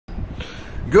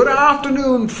Good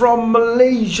afternoon from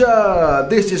Malaysia.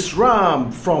 This is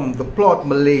Ram from the plot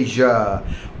Malaysia.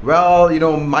 Well,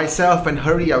 myself and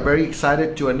Hari are very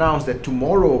excited to announce that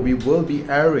tomorrow we will be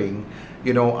airing,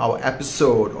 our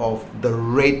episode of the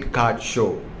Red Card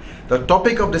Show. The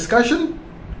topic of discussion,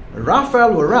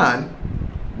 Raphael Varane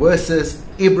versus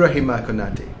Ibrahima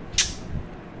Konate.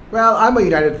 Well, I'm a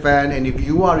United fan, and if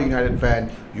you are a United fan,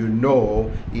 you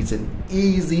know it's an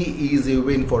easy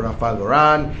win for Raphael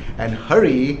Varane, and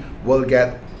Hari will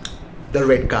get the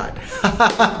red card.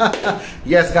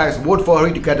 Yes, guys, vote for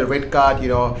Hari to get the red card,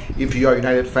 if you are a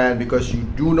United fan, because you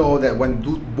do know that when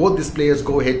both these players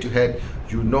go head to head,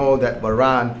 you know that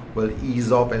Varane will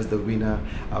ease off as the winner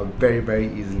very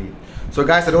easily. So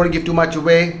guys, I don't want to give too much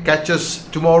away. Catch us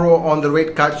tomorrow on the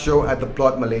Red Card Show at the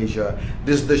Plot Malaysia.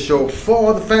 This is the show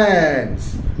for the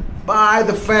fans, by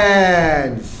the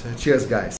fans. Cheers, guys.